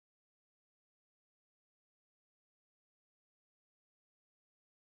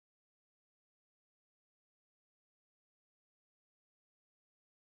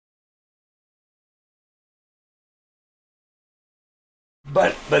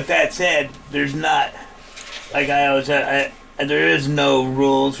But that said, there's not, like I always said, there is no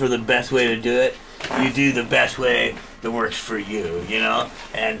rules for the best way to do it. You do the best way that works for you, you know?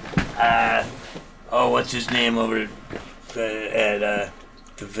 And, what's his name over at the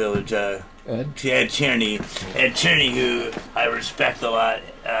village? Ed Tierney. Ed Tierney, who I respect a lot.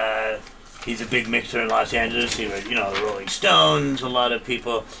 He's a big mixer in Los Angeles. He would, the Rolling Stones, a lot of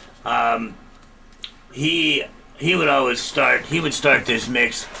people. He would always start this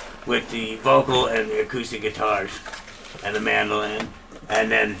mix with the vocal and the acoustic guitars and the mandolin,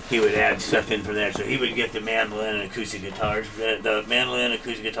 and then he would add stuff in from there. So he would get the mandolin and acoustic guitars, the mandolin,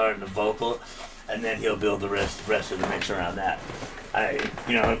 acoustic guitar, and the vocal, and then he'll build the rest of the mix around that.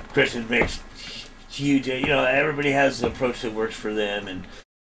 Chris has mixed huge. Everybody has an approach that works for them, and